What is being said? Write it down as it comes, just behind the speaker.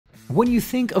When you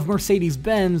think of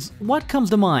Mercedes-Benz, what comes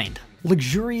to mind?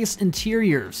 Luxurious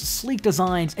interiors, sleek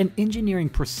designs, and engineering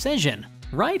precision,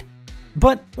 right?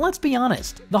 But let's be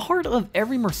honest, the heart of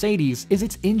every Mercedes is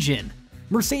its engine.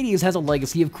 Mercedes has a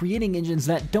legacy of creating engines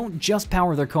that don't just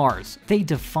power their cars, they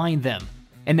define them.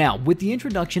 And now, with the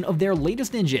introduction of their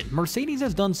latest engine, Mercedes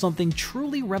has done something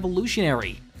truly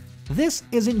revolutionary. This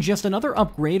isn't just another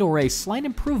upgrade or a slight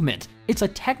improvement, it's a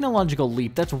technological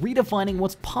leap that's redefining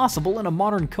what's possible in a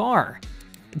modern car.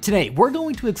 Today, we're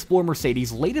going to explore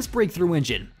Mercedes' latest breakthrough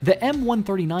engine, the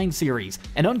M139 series,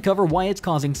 and uncover why it's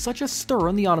causing such a stir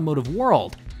in the automotive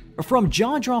world. From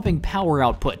jaw-dropping power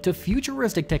output to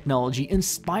futuristic technology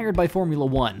inspired by Formula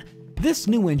One, this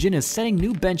new engine is setting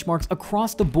new benchmarks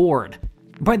across the board.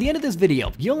 By the end of this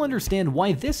video, you'll understand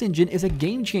why this engine is a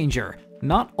game changer,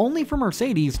 not only for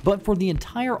Mercedes, but for the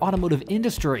entire automotive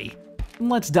industry.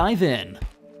 Let's dive in.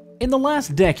 In the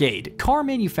last decade, car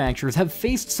manufacturers have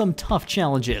faced some tough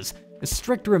challenges.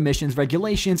 Stricter emissions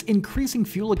regulations, increasing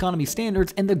fuel economy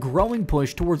standards, and the growing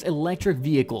push towards electric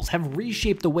vehicles have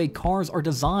reshaped the way cars are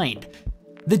designed.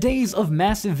 The days of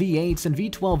massive V8s and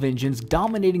V12 engines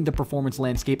dominating the performance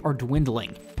landscape are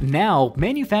dwindling. Now,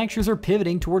 manufacturers are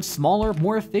pivoting towards smaller,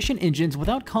 more efficient engines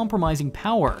without compromising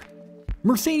power.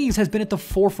 Mercedes has been at the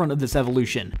forefront of this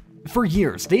evolution. For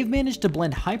years, they've managed to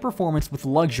blend high performance with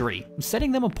luxury,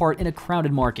 setting them apart in a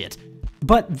crowded market.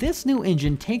 But this new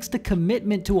engine takes the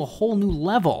commitment to a whole new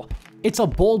level. It's a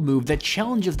bold move that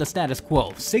challenges the status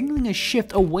quo, signaling a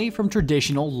shift away from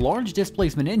traditional, large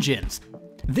displacement engines.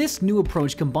 This new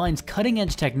approach combines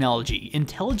cutting-edge technology,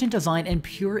 intelligent design, and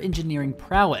pure engineering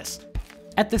prowess.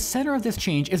 At the center of this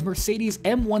change is Mercedes'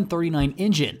 M139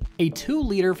 engine, a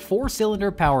 2-liter 4-cylinder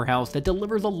powerhouse that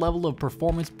delivers a level of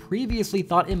performance previously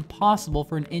thought impossible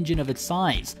for an engine of its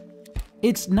size.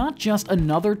 It's not just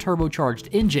another turbocharged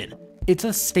engine, it's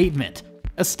a statement.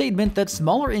 A statement that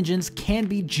smaller engines can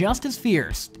be just as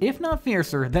fierce, if not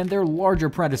fiercer, than their larger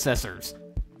predecessors.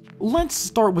 Let's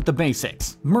start with the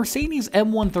basics. Mercedes'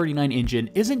 M139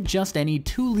 engine isn't just any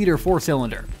 2-liter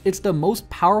 4-cylinder, it's the most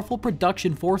powerful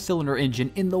production 4-cylinder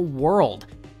engine in the world.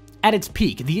 At its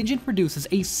peak, the engine produces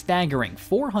a staggering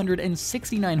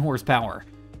 469 horsepower.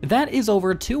 That is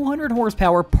over 200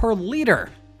 horsepower per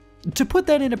liter. To put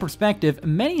that into perspective,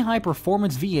 many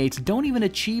high-performance V8s don't even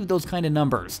achieve those kind of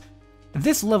numbers.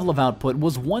 This level of output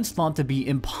was once thought to be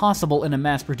impossible in a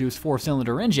mass-produced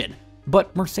 4-cylinder engine,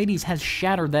 but Mercedes has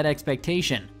shattered that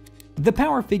expectation. The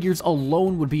power figures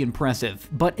alone would be impressive,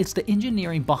 but it's the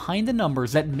engineering behind the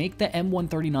numbers that make the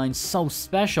M139 so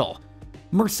special.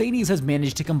 Mercedes has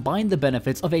managed to combine the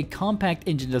benefits of a compact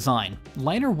engine design,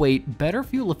 lighter weight, better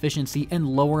fuel efficiency, and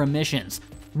lower emissions,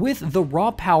 with the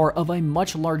raw power of a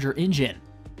much larger engine.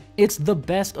 It's the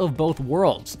best of both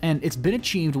worlds, and it's been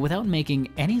achieved without making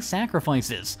any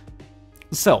sacrifices.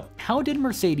 So, how did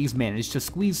Mercedes manage to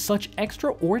squeeze such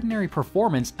extraordinary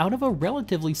performance out of a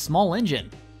relatively small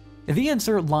engine? The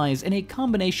answer lies in a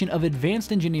combination of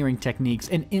advanced engineering techniques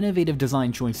and innovative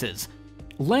design choices.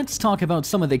 Let's talk about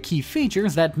some of the key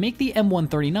features that make the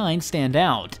M139 stand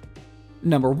out.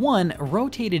 Number 1.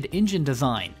 Rotated engine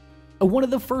design. One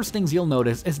of the first things you'll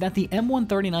notice is that the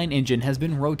M139 engine has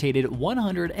been rotated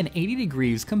 180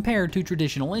 degrees compared to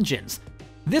traditional engines.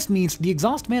 This means the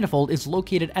exhaust manifold is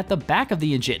located at the back of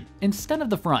the engine, instead of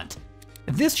the front.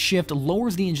 This shift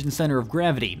lowers the engine's center of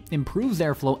gravity, improves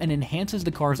airflow, and enhances the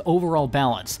car's overall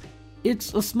balance.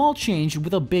 It's a small change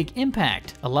with a big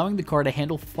impact, allowing the car to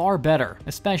handle far better,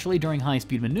 especially during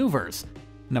high-speed maneuvers.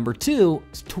 Number 2.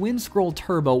 Twin-scroll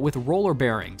turbo with roller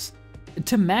bearings.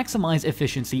 To maximize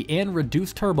efficiency and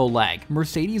reduce turbo lag,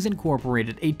 Mercedes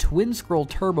incorporated a twin-scroll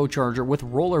turbocharger with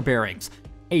roller bearings,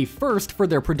 a first for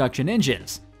their production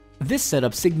engines. This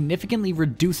setup significantly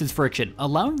reduces friction,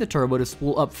 allowing the turbo to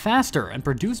spool up faster and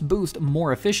produce boost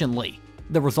more efficiently.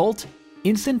 The result?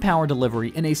 Instant power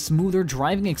delivery and a smoother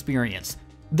driving experience.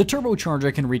 The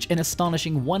turbocharger can reach an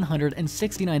astonishing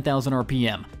 169,000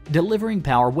 RPM, delivering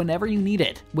power whenever you need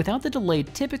it, without the delay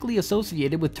typically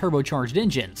associated with turbocharged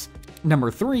engines.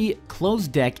 Number 3.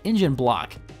 Closed-deck engine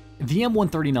block. The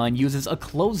M139 uses a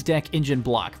closed-deck engine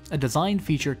block, a design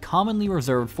feature commonly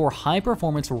reserved for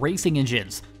high-performance racing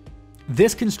engines.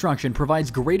 This construction provides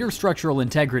greater structural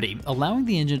integrity, allowing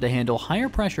the engine to handle higher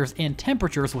pressures and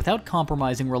temperatures without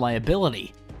compromising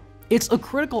reliability. It's a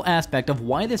critical aspect of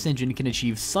why this engine can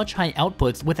achieve such high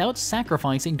outputs without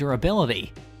sacrificing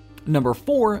durability. Number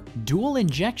 4. Dual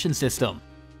injection system.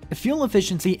 Fuel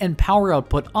efficiency and power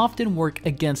output often work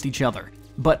against each other,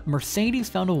 but Mercedes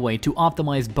found a way to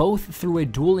optimize both through a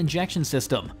dual injection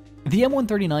system. The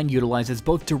M139 utilizes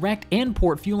both direct and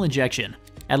port fuel injection.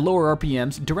 At lower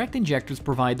RPMs, direct injectors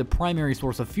provide the primary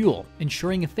source of fuel,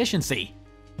 ensuring efficiency.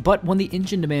 But when the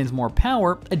engine demands more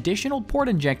power, additional port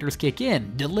injectors kick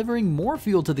in, delivering more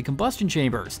fuel to the combustion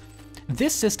chambers.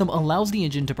 This system allows the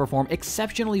engine to perform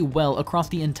exceptionally well across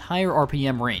the entire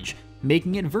RPM range,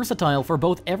 making it versatile for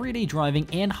both everyday driving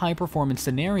and high-performance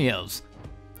scenarios.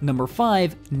 Number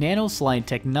 5. Nanoslide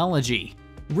technology.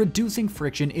 Reducing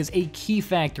friction is a key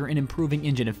factor in improving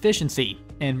engine efficiency,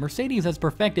 and Mercedes has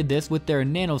perfected this with their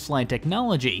nanoslide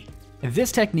technology.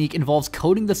 This technique involves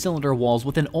coating the cylinder walls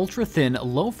with an ultra-thin,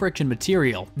 low-friction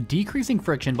material, decreasing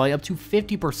friction by up to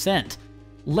 50%.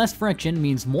 Less friction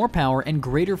means more power and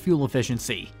greater fuel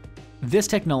efficiency. This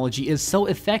technology is so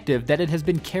effective that it has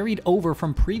been carried over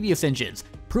from previous engines,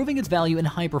 proving its value in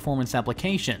high-performance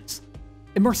applications.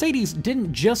 Mercedes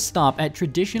didn't just stop at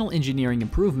traditional engineering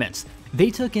improvements. They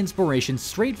took inspiration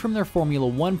straight from their Formula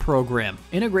 1 program,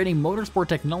 integrating motorsport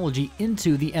technology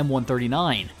into the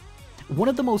M139. One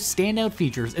of the most standout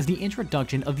features is the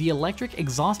introduction of the electric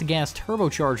exhaust gas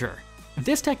turbocharger.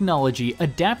 This technology,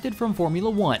 adapted from Formula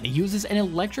 1, uses an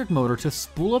electric motor to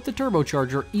spool up the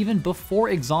turbocharger even before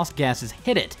exhaust gases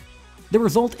hit it. The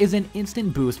result is an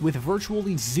instant boost with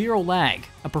virtually zero lag,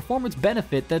 a performance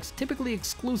benefit that's typically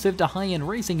exclusive to high-end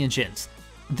racing engines.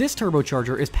 This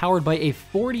turbocharger is powered by a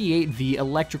 48V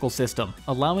electrical system,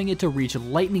 allowing it to reach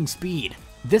lightning speed.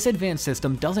 This advanced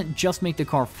system doesn't just make the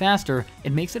car faster,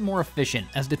 it makes it more efficient,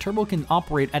 as the turbo can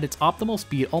operate at its optimal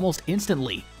speed almost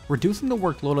instantly, reducing the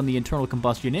workload on the internal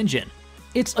combustion engine.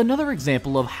 It's another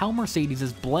example of how Mercedes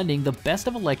is blending the best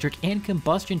of electric and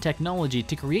combustion technology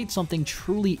to create something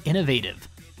truly innovative.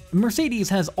 Mercedes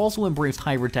has also embraced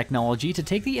hybrid technology to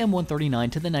take the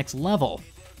M139 to the next level.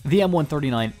 The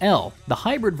M139L, the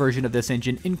hybrid version of this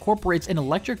engine, incorporates an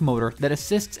electric motor that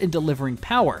assists in delivering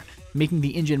power, making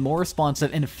the engine more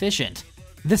responsive and efficient.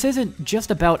 This isn't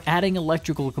just about adding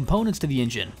electrical components to the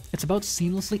engine, it's about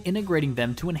seamlessly integrating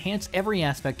them to enhance every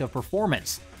aspect of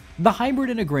performance. The hybrid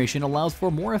integration allows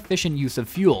for more efficient use of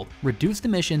fuel, reduced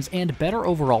emissions, and better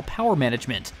overall power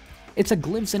management. It's a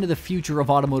glimpse into the future of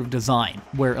automotive design,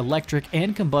 where electric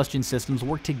and combustion systems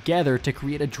work together to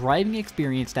create a driving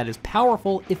experience that is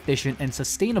powerful, efficient, and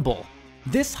sustainable.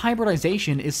 This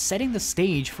hybridization is setting the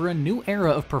stage for a new era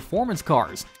of performance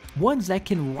cars, ones that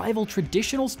can rival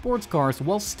traditional sports cars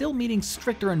while still meeting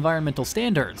stricter environmental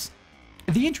standards.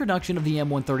 The introduction of the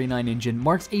M139 engine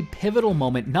marks a pivotal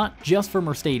moment not just for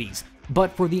Mercedes,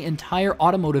 but for the entire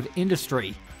automotive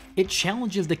industry. It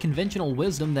challenges the conventional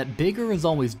wisdom that bigger is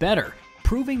always better,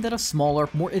 proving that a smaller,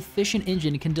 more efficient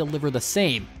engine can deliver the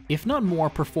same, if not more,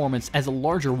 performance as a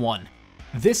larger one.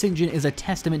 This engine is a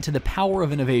testament to the power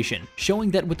of innovation,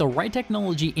 showing that with the right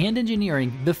technology and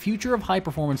engineering, the future of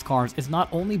high-performance cars is not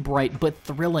only bright but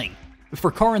thrilling. For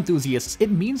car enthusiasts,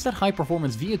 it means that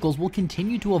high-performance vehicles will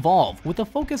continue to evolve with a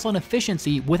focus on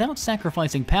efficiency without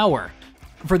sacrificing power.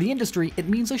 For the industry, it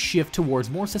means a shift towards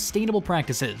more sustainable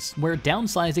practices, where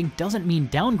downsizing doesn't mean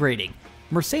downgrading.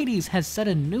 Mercedes has set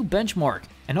a new benchmark,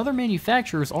 and other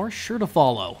manufacturers are sure to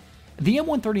follow. The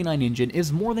M139 engine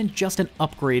is more than just an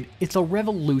upgrade, it's a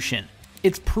revolution.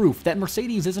 It's proof that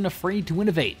Mercedes isn't afraid to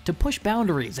innovate, to push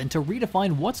boundaries, and to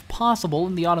redefine what's possible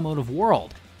in the automotive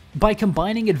world. By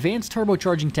combining advanced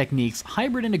turbocharging techniques,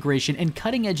 hybrid integration, and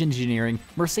cutting-edge engineering,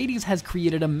 Mercedes has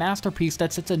created a masterpiece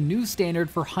that sets a new standard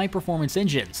for high-performance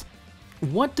engines.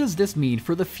 What does this mean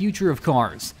for the future of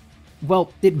cars?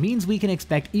 Well, it means we can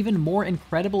expect even more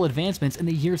incredible advancements in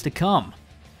the years to come.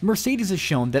 Mercedes has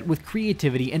shown that with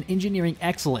creativity and engineering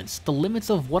excellence, the limits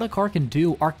of what a car can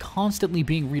do are constantly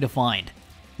being redefined.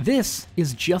 This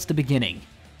is just the beginning.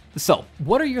 So,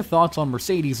 what are your thoughts on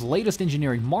Mercedes' latest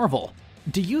engineering marvel?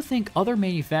 Do you think other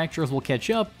manufacturers will catch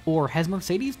up, or has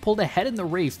Mercedes pulled ahead in the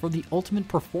race for the ultimate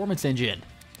performance engine?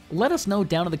 Let us know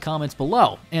down in the comments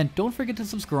below, and don't forget to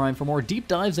subscribe for more deep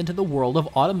dives into the world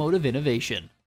of automotive innovation.